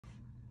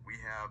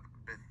have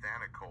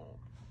bethanechol,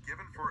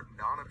 given for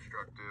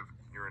non-obstructive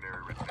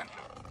urinary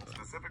retention,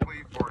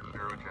 specifically for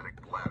neurogenic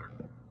bladder,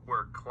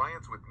 where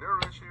clients with neuro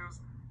issues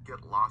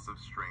get loss of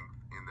strength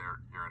in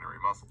their urinary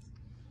muscles.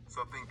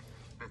 So think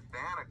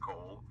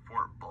bethanechol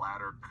for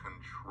bladder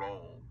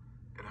control.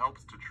 It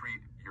helps to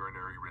treat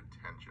urinary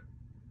retention.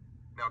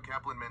 Now,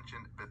 Kaplan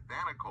mentioned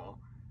bethanechol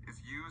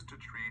is used to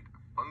treat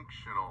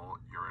functional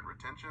urine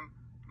retention,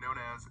 known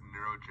as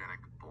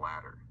neurogenic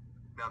bladder.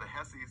 Now, the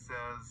HESI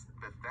says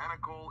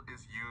bethanechol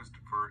is used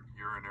for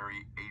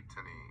urinary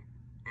atony,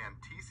 and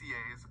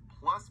TCAs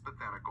plus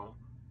bethanechol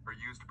are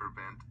used to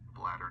prevent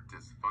bladder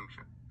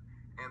dysfunction.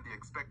 And the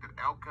expected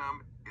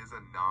outcome is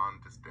a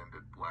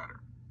non-distended bladder.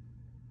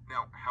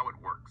 Now, how it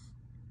works.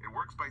 It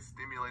works by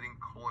stimulating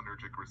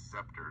cholinergic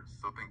receptors.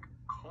 So think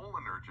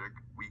cholinergic,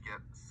 we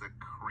get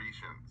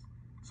secretions.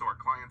 So our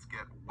clients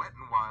get wet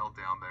and wild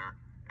down there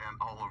and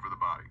all over the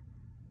body.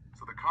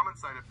 So the common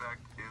side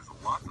effect is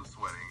lots of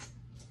sweating,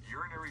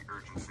 urinary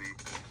urgency,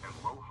 and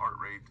low heart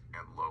rate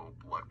and low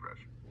blood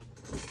pressure.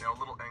 Now, a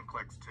little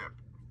NCLEX tip.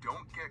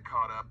 Don't get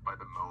caught up by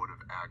the mode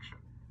of action.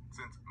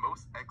 Since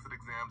most exit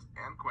exams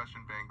and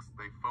question banks,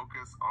 they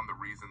focus on the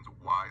reasons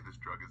why this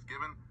drug is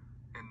given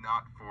and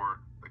not for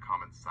the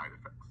common side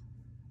effects.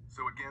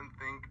 So again,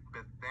 think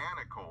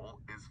bethanechol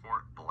is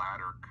for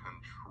bladder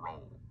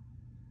control.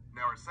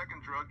 Now, our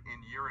second drug in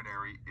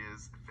urinary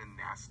is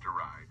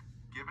finasteride,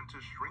 given to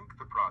shrink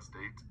the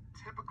prostate,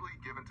 typically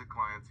given to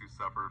clients who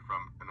suffer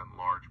from an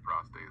enlarged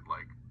prostate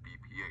like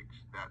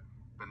BPH, that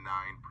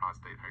benign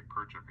prostate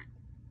hypertrophy.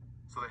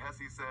 So the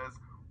HESI says,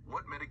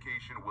 what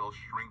medication will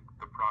shrink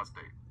the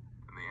prostate?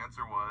 And the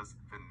answer was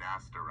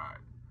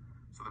finasteride.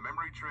 So the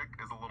memory trick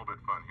is a little bit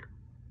fun here.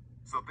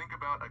 So think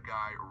about a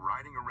guy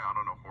riding around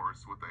on a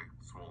horse with a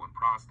swollen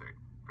prostate.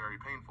 Very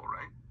painful,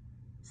 right?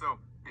 So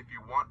if you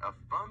want a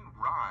fun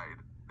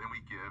ride, then we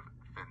give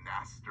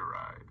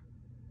finasteride.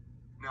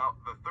 Now,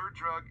 the third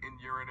drug in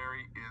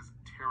urinary is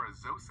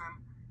terazosin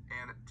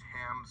and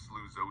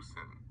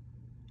tamsulosin,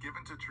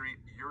 given to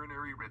treat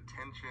urinary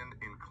retention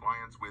in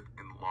clients with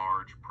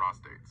enlarged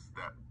prostates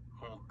that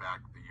hold back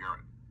the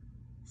urine.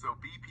 So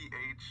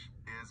BPH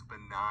is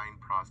benign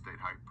prostate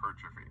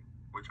hypertrophy,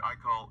 which I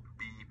call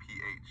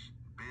BPH,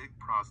 big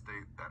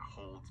prostate that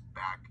holds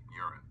back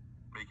urine,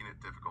 making it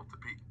difficult to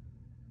pee.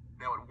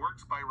 Now, it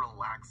works by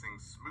relaxing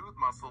smooth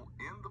muscle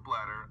in the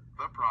bladder,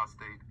 the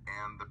prostate,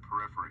 and the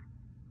periphery,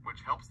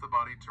 which helps the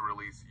body to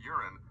release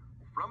urine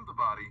from the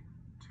body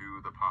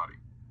to the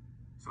potty.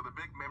 So the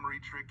big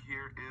memory trick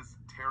here is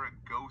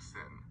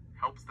terazosin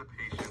helps the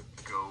patient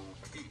go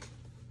pee,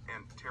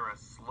 and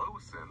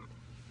terazosin,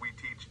 we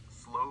teach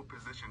slow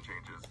position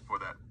changes for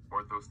that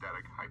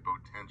orthostatic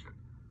hypotension.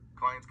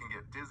 Clients can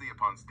get dizzy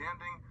upon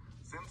standing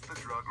since the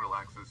drug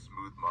relaxes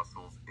smooth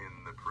muscles in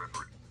the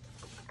periphery.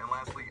 And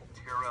lastly,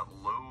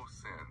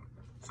 teralosin,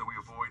 so we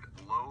avoid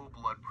low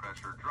blood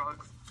pressure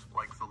drugs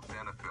like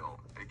sildenafil,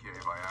 aka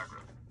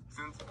Viagra,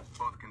 since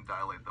both can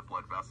dilate the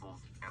blood vessels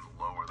and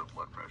lower the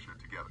blood pressure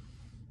together.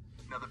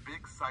 Now, the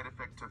big side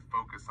effect to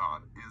focus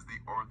on is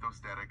the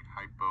orthostatic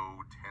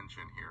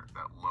hypotension here,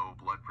 that low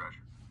blood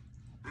pressure.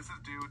 This is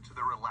due to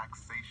the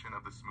relaxation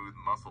of the smooth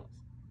muscles.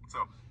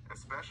 So,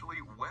 especially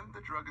when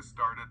the drug is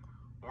started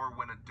or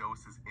when a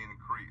dose is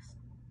increased.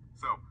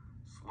 So,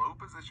 slow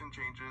position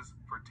changes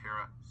for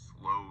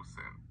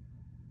terazosin.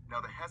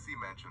 Now, the HESI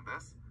mentioned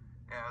this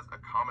as a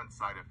common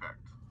side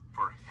effect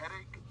for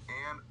headache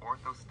and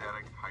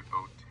orthostatic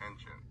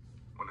hypotension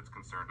when it's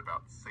concerned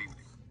about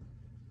safety.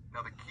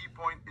 Now, the key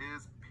point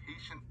is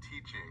patient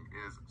teaching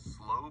is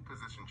slow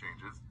position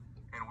changes,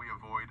 and we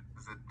avoid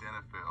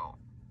sildenafil,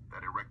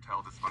 that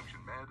erectile dysfunction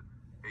med,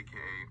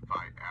 aka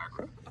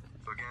Viagra.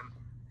 So again,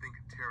 think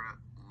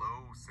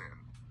teralosin.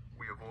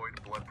 We avoid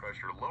blood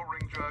pressure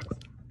lowering drugs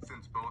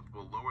since both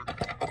will lower the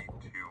BP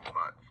too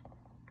much.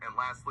 And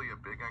lastly, a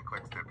big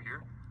NCLEX tip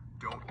here,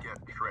 don't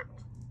get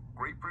tricked.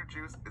 Grapefruit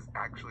juice is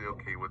actually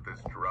okay with this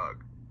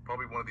drug.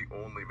 Probably one of the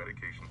only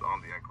medications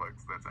on the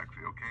NCLEX that's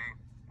actually okay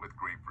with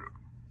grapefruit.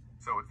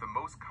 So it's the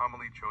most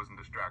commonly chosen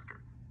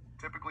distractor.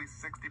 Typically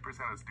 60%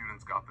 of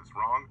students got this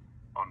wrong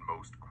on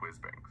most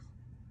quiz banks.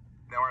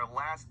 Now, our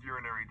last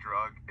urinary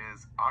drug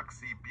is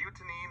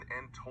oxybutynin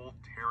and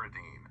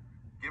tolterodine,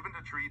 given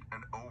to treat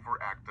an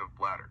overactive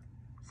bladder.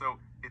 So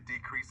it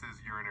decreases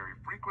urinary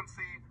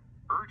frequency,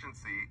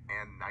 urgency,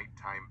 and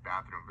nighttime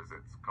bathroom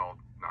visits, called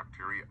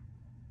nocturia.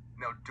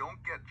 Now, don't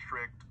get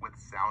tricked with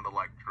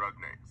sound-alike drug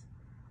names.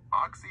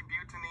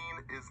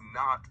 Oxybutynin is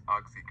not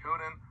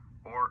oxycodone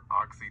or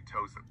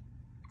oxytocin.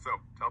 So,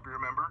 to help you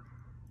remember,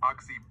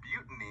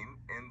 oxybutynin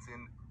ends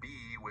in B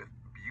with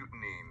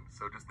butynine,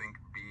 so just think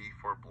B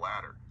for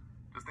bladder.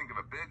 Just think of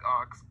a big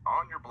ox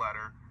on your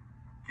bladder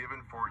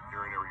given for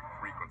urinary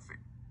frequency.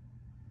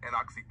 And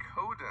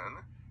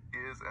oxycodone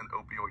is an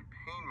opioid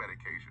pain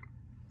medication.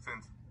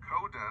 Since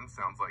codone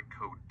sounds like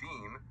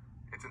codeine,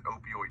 it's an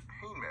opioid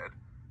pain med.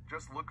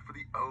 Just look for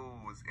the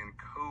O's in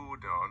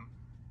codone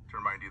to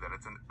remind you that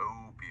it's an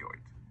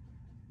opioid.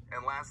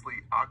 And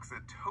lastly,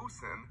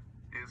 oxytocin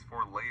is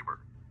for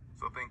labor.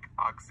 So think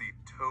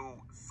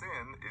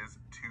oxytocin is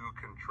 2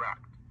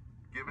 contract,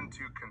 given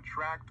to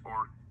contract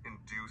or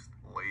induced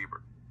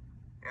labor.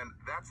 And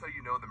that's how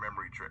you know the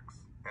memory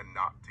tricks and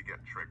not to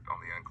get tricked on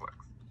the NCLEX.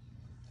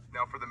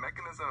 Now for the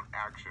mechanism of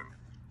action,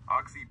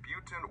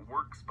 oxybutynin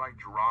works by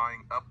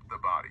drying up the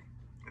body.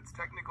 It's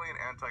technically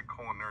an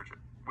anticholinergic,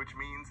 which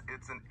means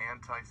it's an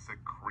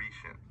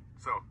anti-secretion.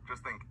 So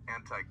just think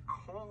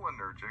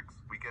anticholinergics,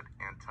 we get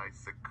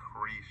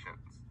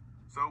anti-secretions.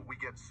 So we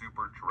get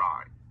super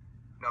dry.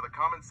 Now the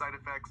common side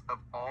effects of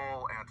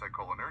all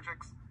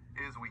anticholinergics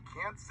is we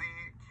can't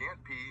see,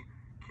 can't pee,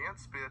 can't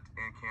spit,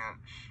 and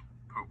can't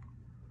poop.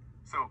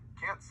 So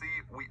can't see,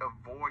 we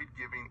avoid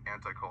giving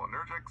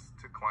anticholinergics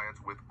to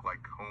clients with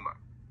glaucoma.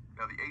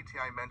 Now the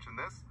ATI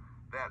mentioned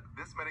that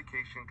this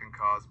medication can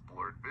cause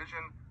blurred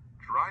vision,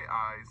 dry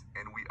eyes,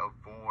 and we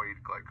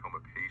avoid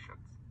glaucoma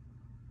patients.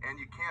 And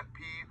you can't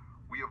pee,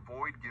 we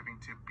avoid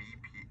giving to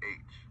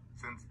BPH,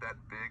 since that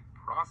big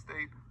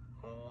prostate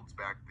holds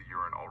back the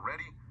urine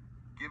already.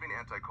 Giving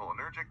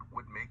anticholinergic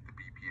would make the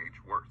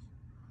BPH worse.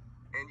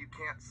 And you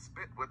can't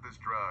spit with this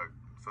drug,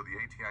 so the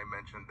ATI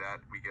mentioned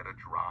that we get a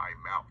dry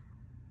mouth.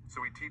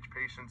 So we teach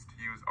patients to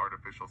use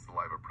artificial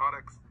saliva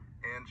products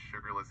and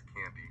sugarless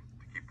candy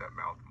to keep that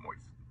mouth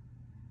moist.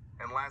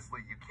 And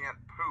lastly, you can't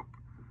poop,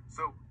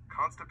 so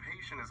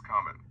constipation is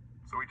common.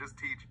 So we just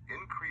teach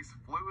increased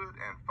fluid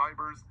and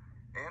fibers,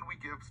 and we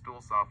give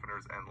stool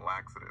softeners and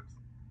laxatives.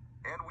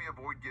 And we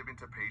avoid giving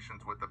to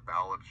patients with a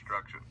bowel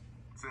obstruction,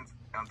 since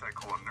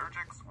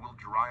anticholinergics will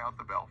dry out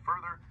the bowel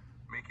further,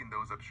 making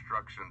those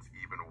obstructions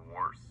even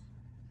worse.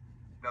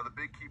 Now the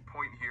big key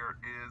point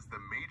here is the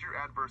major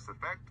adverse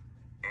effect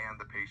and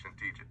the patient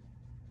teach it.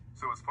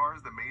 So as far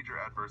as the major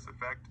adverse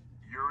effect,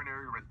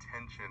 urinary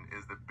retention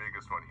is the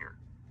biggest one here,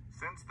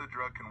 since the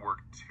drug can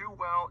work too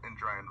well in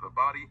dry into the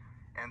body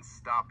and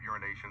stop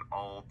urination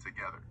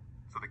altogether.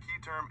 So the key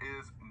term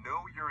is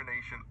no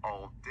urination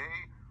all day.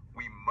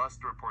 We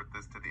must report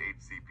this to the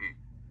HCP.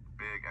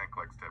 Big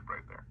NCLEX tip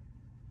right there.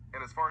 And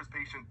as far as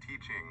patient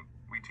teaching,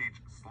 we teach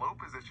slow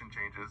position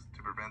changes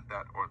to prevent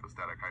that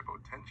orthostatic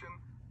hypotension,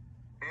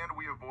 and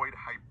we avoid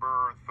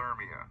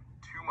hyperthermia,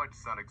 too much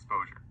sun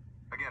exposure.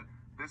 Again,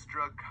 this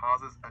drug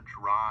causes a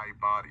dry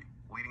body,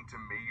 leading to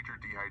major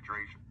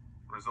dehydration,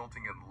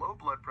 resulting in low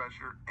blood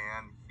pressure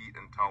and heat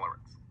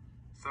intolerance.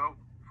 So,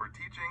 for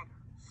teaching,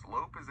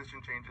 slow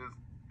position changes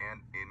and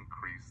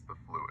increase the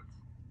fluids.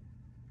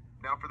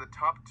 Now for the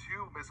top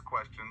 2 missed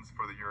questions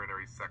for the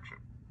urinary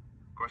section.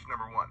 Question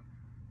number 1.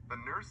 The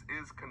nurse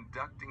is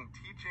conducting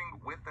teaching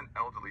with an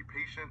elderly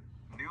patient,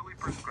 newly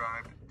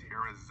prescribed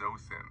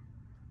terazosin.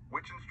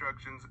 Which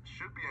instructions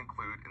should be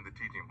included in the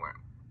teaching plan?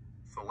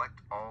 Select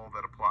all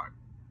that apply.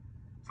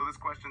 So this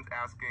question's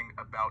asking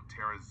about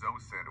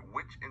terazosin,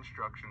 which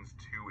instructions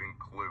to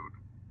include.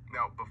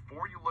 Now,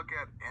 before you look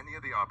at any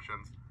of the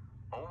options,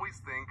 always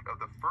think of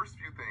the first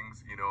few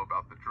things you know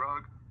about the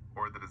drug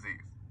or the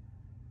disease.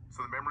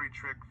 So the memory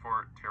trick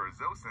for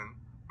terazosin,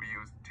 we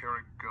use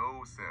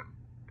teragosin.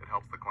 It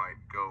helps the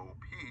client go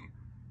pee.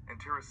 And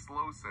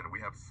teraslosin,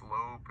 we have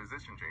slow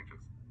position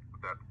changes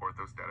with that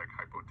orthostatic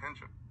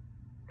hypotension.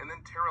 And then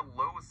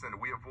teralosin,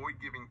 we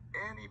avoid giving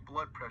any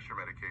blood pressure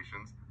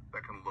medications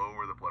that can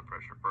lower the blood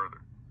pressure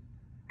further.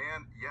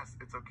 And yes,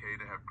 it's okay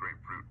to have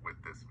grapefruit with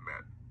this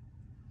med.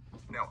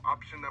 Now,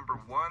 option number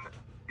 1,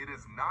 it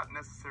is not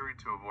necessary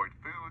to avoid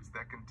foods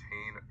that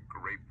contain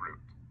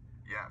grapefruit.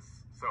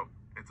 Yes, so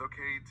it's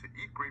okay to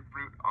eat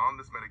grapefruit on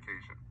this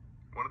medication.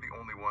 One of the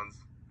only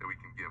ones that we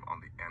can give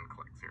on the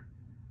NCLEX here.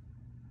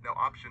 Now,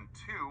 option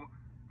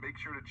 2, make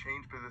sure to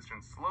change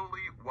position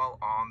slowly while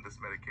on this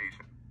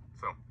medication.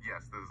 So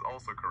yes, this is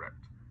also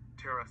correct.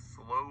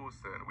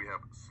 Teraslosin, we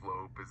have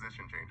slow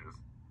position changes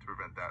to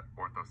prevent that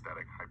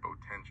orthostatic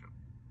hypotension.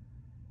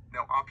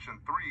 Now option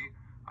 3,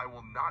 I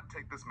will not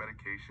take this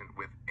medication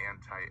with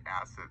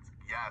antacids.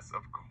 Yes,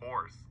 of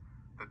course.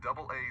 The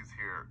double A's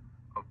here.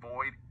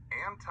 Avoid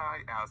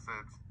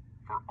antacids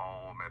for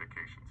all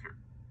medications here.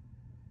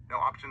 Now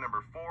option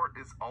number 4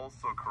 is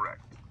also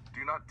correct.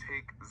 Do not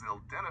take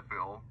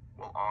sildenafil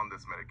while on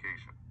this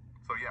medication.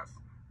 So yes,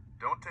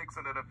 don't take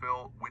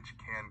sildenafil, which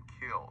can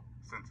kill,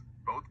 since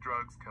both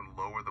drugs can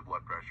lower the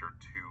blood pressure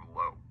too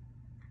low.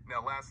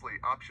 Now lastly,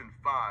 option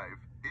 5,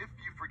 if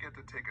you forget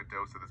to take a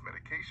dose of this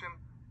medication,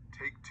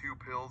 take 2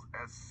 pills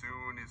as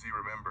soon as you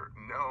remember.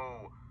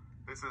 No,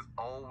 this is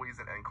always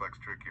an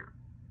NCLEX trick here.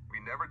 We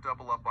never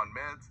double up on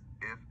meds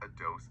if a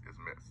dose is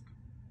missed.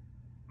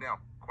 Now,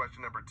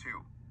 question number 2,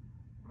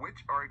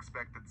 which are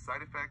expected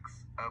side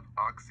effects of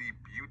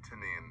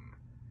oxybutynin?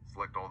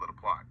 Select all that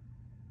apply.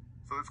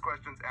 So this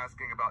question's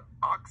asking about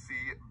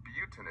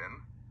oxybutynin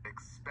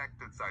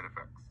expected side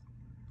effects.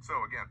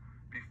 So again,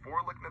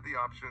 before looking at the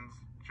options,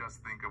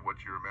 just think of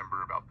what you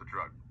remember about the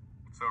drug.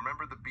 So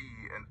remember the B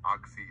in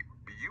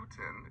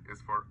oxybutynin is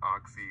for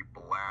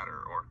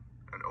oxybladder, or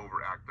an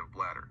overactive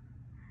bladder.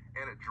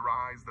 And it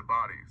dries the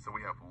body, so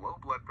we have low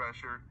blood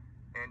pressure,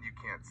 and you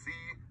can't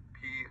see,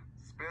 pee,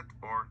 spit,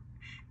 or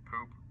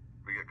poop,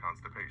 we get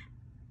constipation.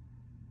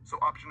 So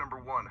option number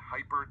 1,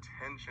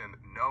 hypertension.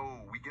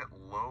 No, we get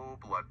low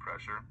blood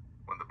pressure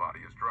when the body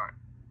is dry.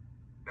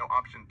 Now,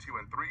 option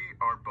 2 and 3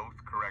 are both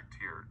correct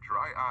here.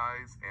 Dry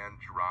eyes and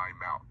dry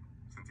mouth,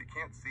 since you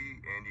can't see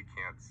and you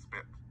can't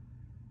spit.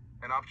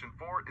 And option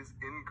 4 is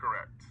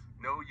incorrect.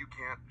 No, you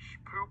can't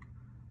poop.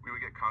 We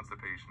would get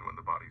constipation when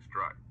the body's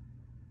dry.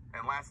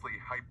 And lastly,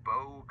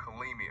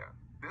 hypokalemia.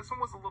 This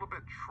one was a little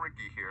bit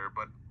tricky here,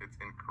 but it's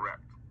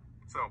incorrect.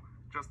 So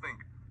just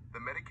think, the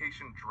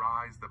medication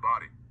dries the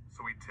body.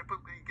 So we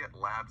typically get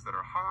labs that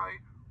are high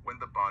when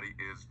the body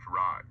is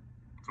dry.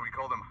 So we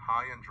call them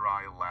high and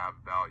dry lab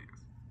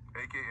values,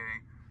 aka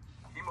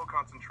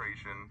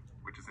hemoconcentration,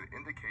 which is an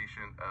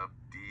indication of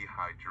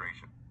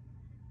dehydration.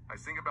 I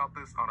sing about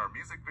this on our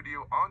music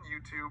video on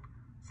YouTube,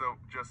 so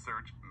just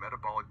search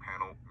metabolic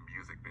panel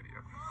music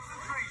video.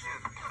 Concentration,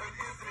 an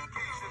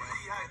indication of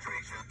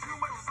dehydration.